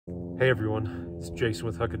Hey everyone, it's Jason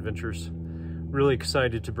with Huck Adventures. Really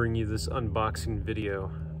excited to bring you this unboxing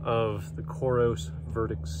video of the COROS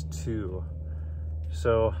VERTIX 2.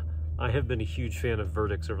 So I have been a huge fan of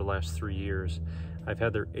VERTIX over the last 3 years. I've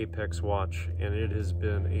had their Apex watch and it has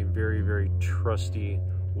been a very, very trusty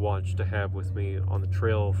watch to have with me on the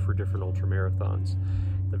trail for different ultra marathons.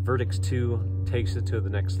 The VERTIX 2 takes it to the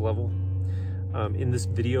next level. In this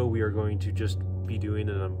video we are going to just be doing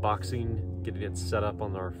an unboxing, getting it set up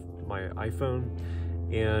on my iPhone,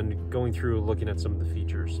 and going through looking at some of the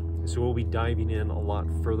features. So we'll be diving in a lot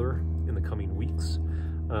further in the coming weeks,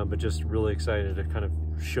 but just really excited to kind of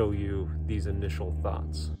show you these initial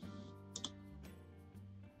thoughts.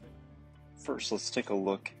 First, let's take a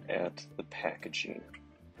look at the packaging.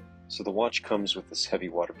 So the watch comes with this heavy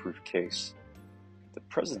waterproof case. The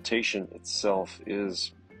presentation itself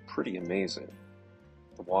is pretty amazing.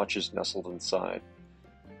 The watch is nestled inside.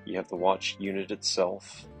 You have the watch unit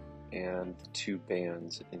itself and the two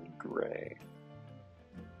bands in gray.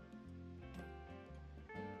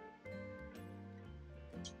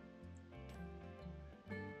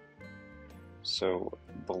 So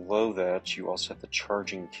below that you also have the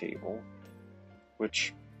charging cable,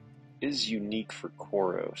 which is unique for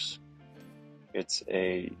COROS. It's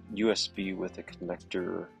a USB with a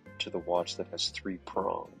connector to the watch that has 3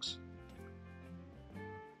 prongs.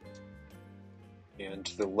 And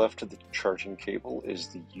to the left of the charging cable is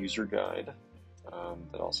the user guide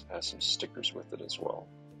that also has some stickers with it as well.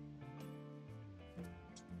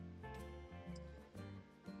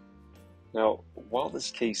 Now, while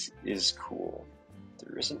this case is cool,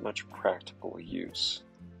 there isn't much practical use.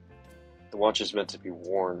 The watch is meant to be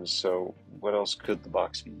worn, so what else could the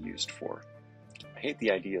box be used for? I hate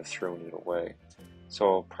the idea of throwing it away, so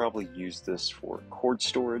I'll probably use this for cord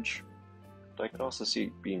storage, but I could also see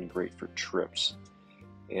it being great for trips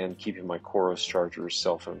and keeping my COROS charger,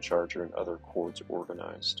 cell phone charger, and other cords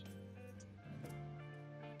organized.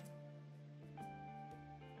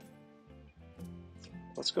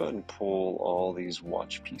 Let's go ahead and pull all these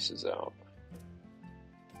watch pieces out.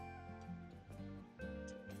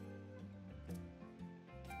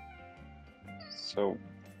 So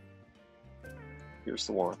here's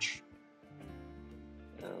the watch,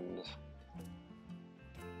 and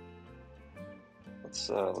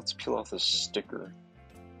let's peel off this sticker,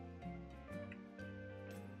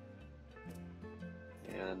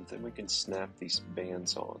 and then we can snap these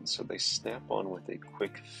bands on. So they snap on with a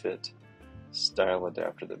quick fit style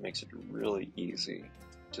adapter that makes it really easy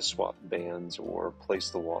to swap bands or place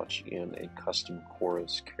the watch in a custom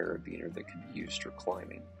COROS carabiner that can be used for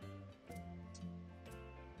climbing.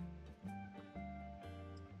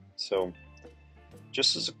 So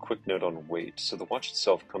just as a quick note on weight, so the watch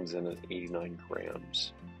itself comes in at 89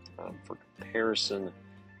 grams. For comparison,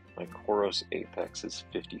 my COROS Apex is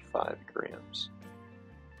 55 grams.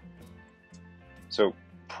 So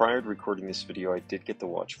prior to recording this video, I did get the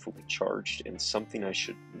watch fully charged, and something I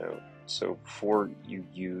should note. So before you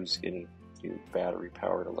use any new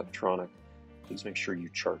battery-powered electronic, please make sure you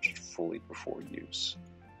charge it fully before use.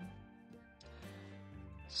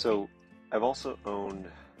 So I've also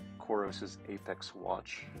owned COROS's Apex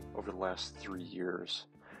watch over the last 3 years.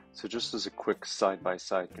 So just as a quick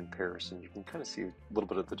side-by-side comparison, you can kind of see a little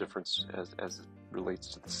bit of the difference as it relates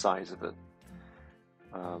to the size of it.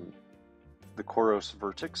 The COROS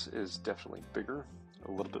VERTIX is definitely bigger,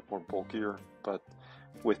 a little bit more bulkier, but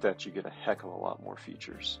with that you get a heck of a lot more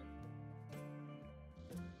features.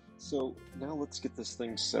 So now let's get this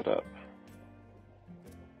thing set up.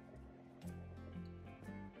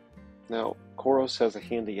 Now, COROS has a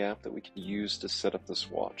handy app that we can use to set up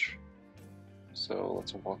this watch. So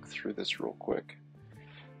let's walk through this real quick.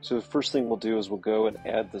 So the first thing we'll do is we'll go and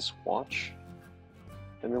add this watch,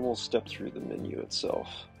 and then we'll step through the menu itself.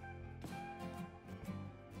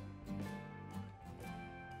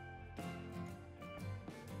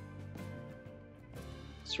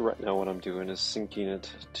 So right now what I'm doing is syncing it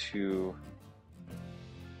to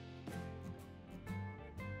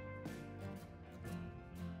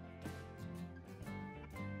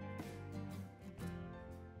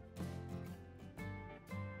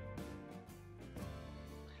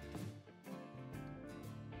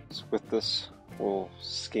with this, we'll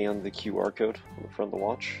scan the QR code on the front of the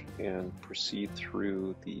watch and proceed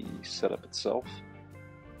through the setup itself.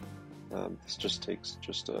 This just takes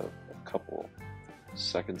just a couple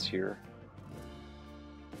seconds here.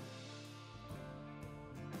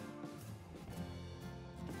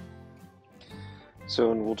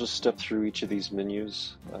 So, and we'll just step through each of these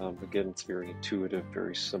menus. Again, it's very intuitive,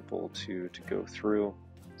 very simple to go through,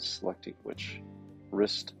 selecting which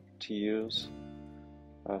wrist to use.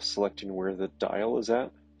 Selecting where the dial is at.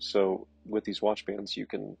 So with these watch bands, you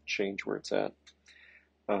can change where it's at.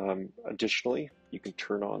 Additionally, you can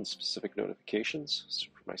turn on specific notifications. So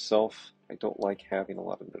for myself, I don't like having a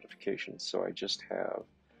lot of notifications, so I just have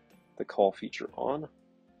the call feature on.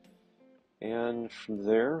 And from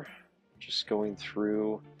there, just going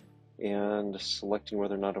through and selecting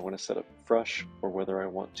whether or not I want to set up fresh or whether I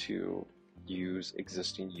want to use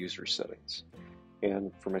existing user settings.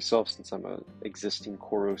 And for myself, since I'm an existing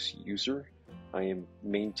COROS user, I am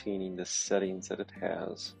maintaining the settings that it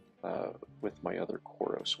has with my other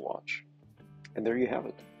COROS watch. And there you have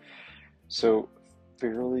it. So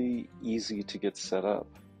fairly easy to get set up.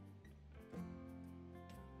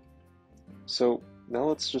 So now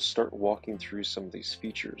let's just start walking through some of these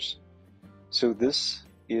features. So this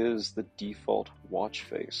is the default watch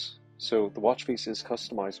face. So the watch face is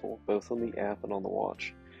customizable both on the app and on the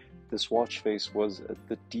watch. This watch face was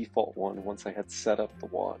the default one once I had set up the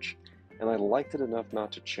watch, and I liked it enough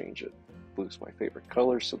not to change it. Blue's my favorite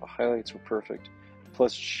color, so the highlights were perfect.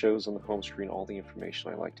 Plus it shows on the home screen all the information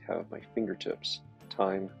I like to have at my fingertips.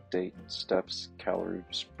 Time, date, steps,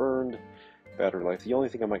 calories burned, battery life. The only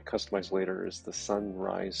thing I might customize later is the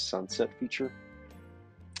sunrise sunset feature.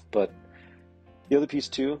 But the other piece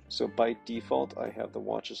too, so by default I have the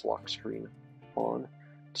watch's lock screen on.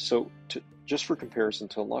 So just for comparison,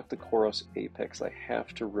 to unlock the COROS Apex, I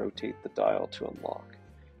have to rotate the dial to unlock,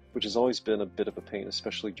 which has always been a bit of a pain,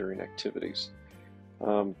 especially during activities.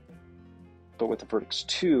 But with the VERTIX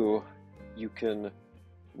 2, you can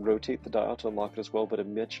rotate the dial to unlock it as well, but a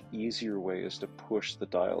much easier way is to push the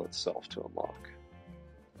dial itself to unlock.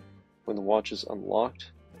 When the watch is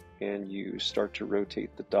unlocked and you start to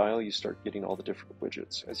rotate the dial, you start getting all the different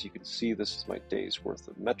widgets. As you can see, this is my day's worth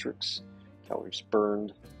of metrics, calories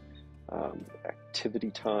burned,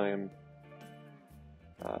 activity time,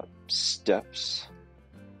 steps.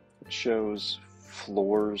 It shows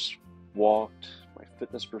floors walked, my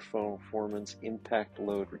fitness performance, impact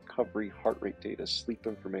load, recovery, heart rate data, sleep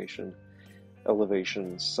information,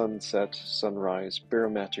 elevation, sunset, sunrise,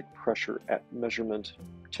 barometric pressure at measurement,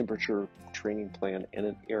 temperature, training plan, and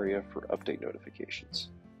an area for update notifications.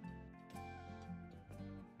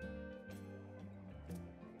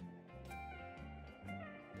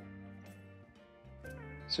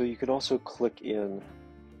 So you can also click in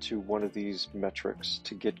to one of these metrics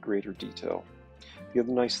to get greater detail. The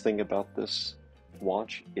other nice thing about this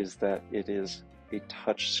watch is that it is a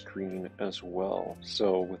touch screen as well.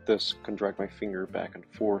 So with this, I can drag my finger back and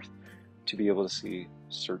forth to be able to see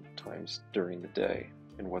certain times during the day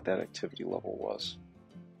and what that activity level was.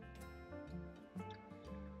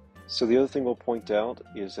 So the other thing we'll point out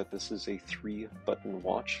is that this is a 3-button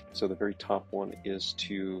watch. So the very top one is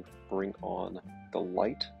to bring on the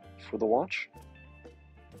light for the watch.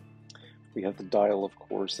 We have the dial, of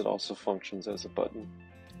course, that also functions as a button.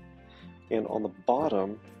 And on the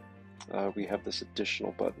bottom, we have this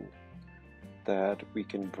additional button that we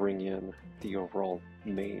can bring in the overall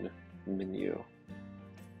main menu.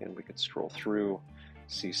 And we can scroll through,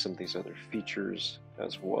 see some of these other features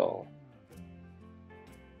as well.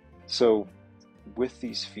 So with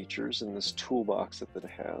these features and this toolbox that it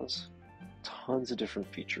has, tons of different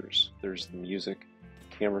features. There's the music,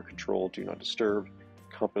 camera control, do not disturb,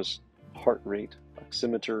 compass, heart rate,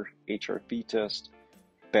 oximeter, HRV test,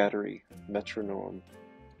 battery, metronome,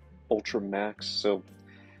 Ultra Max. So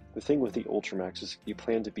the thing with the Ultra Max is if you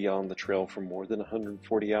plan to be on the trail for more than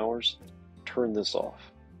 140 hours, turn this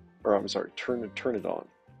off. Or I'm sorry, turn it on.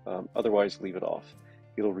 Otherwise, leave it off.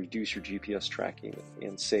 It'll reduce your GPS tracking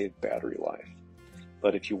and save battery life.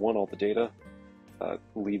 But if you want all the data,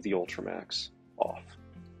 leave the Ultra Max off.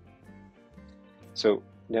 So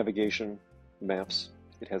navigation, maps,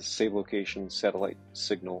 it has save location, satellite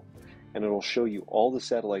signal, and it'll show you all the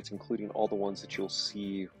satellites, including all the ones that you'll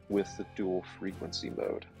see with the dual frequency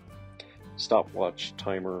mode. Stopwatch,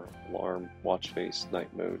 timer, alarm, watch face,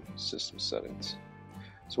 night mode, system settings.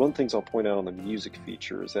 So one of the things I'll point out on the music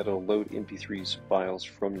feature is that it'll load MP3 files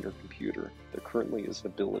from your computer. There currently is an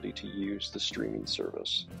ability to use the streaming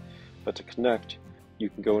service. But to connect, you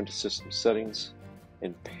can go into system settings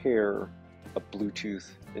and pair a Bluetooth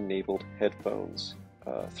enabled headphones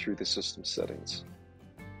through the system settings.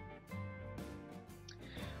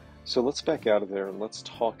 So let's back out of there and let's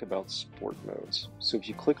talk about sport modes. So if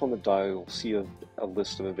you click on the dial, you'll see a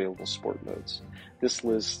list of available sport modes. This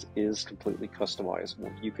list is completely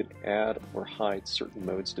customizable. You can add or hide certain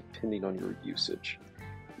modes depending on your usage.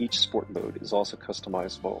 Each sport mode is also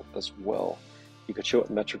customizable as well. You can show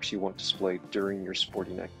what metrics you want displayed during your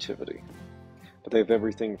sporting activity. But they have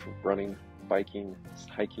everything from running, biking,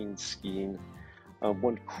 hiking, skiing.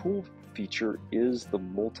 One cool feature is the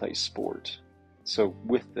multi-sport. So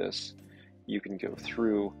with this, you can go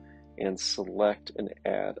through and select and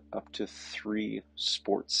add up to 3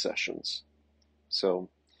 sports sessions. So,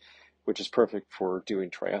 which is perfect for doing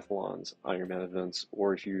triathlons, Ironman events,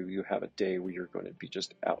 or if you have a day where you're going to be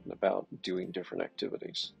just out and about doing different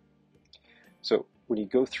activities. So when you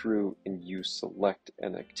go through and you select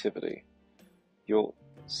an activity, you'll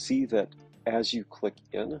see that as you click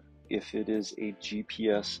in, if it is a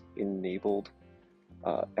GPS-enabled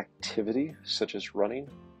activity, such as running,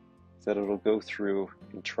 that it'll go through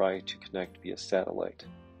and try to connect via satellite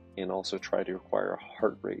and also try to acquire a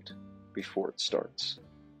heart rate before it starts.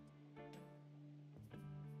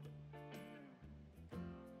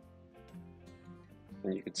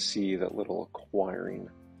 And you can see that little acquiring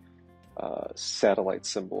satellite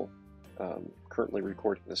symbol. Currently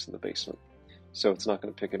recording this in the basement, so it's not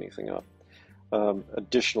going to pick anything up.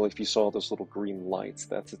 Additionally, if you saw those little green lights,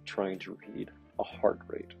 that's it trying to read a heart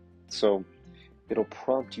rate. So it'll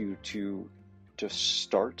prompt you to just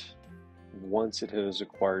start once it has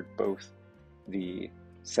acquired both the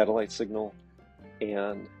satellite signal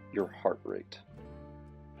and your heart rate.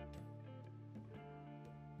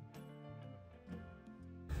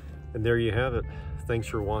 And there you have it. Thanks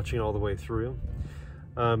for watching all the way through.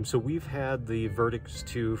 So we've had the VERTIX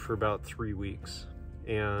 2 for about 3 weeks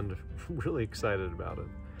and really excited about it.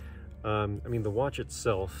 I mean, the watch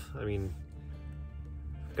itself, I mean,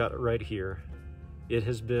 I've got it right here. It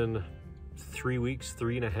has been 3 weeks,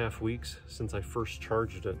 3.5 weeks since I first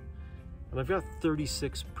charged it. And I've got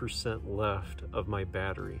 36% left of my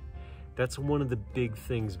battery. That's one of the big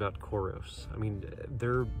things about COROS. I mean,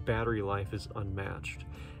 their battery life is unmatched.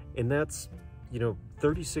 And that's,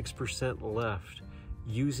 36% left,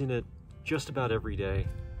 using it just about every day,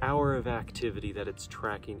 hour of activity that it's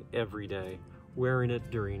tracking every day, wearing it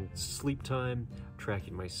during sleep time,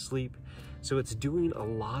 tracking my sleep. So it's doing a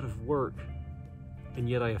lot of work, and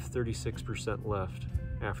yet I have 36% left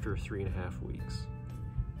after 3.5 weeks.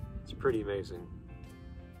 It's pretty amazing.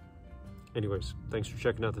 Anyways, thanks for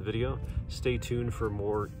checking out the video. Stay tuned for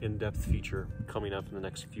more in-depth feature coming up in the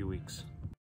next few weeks.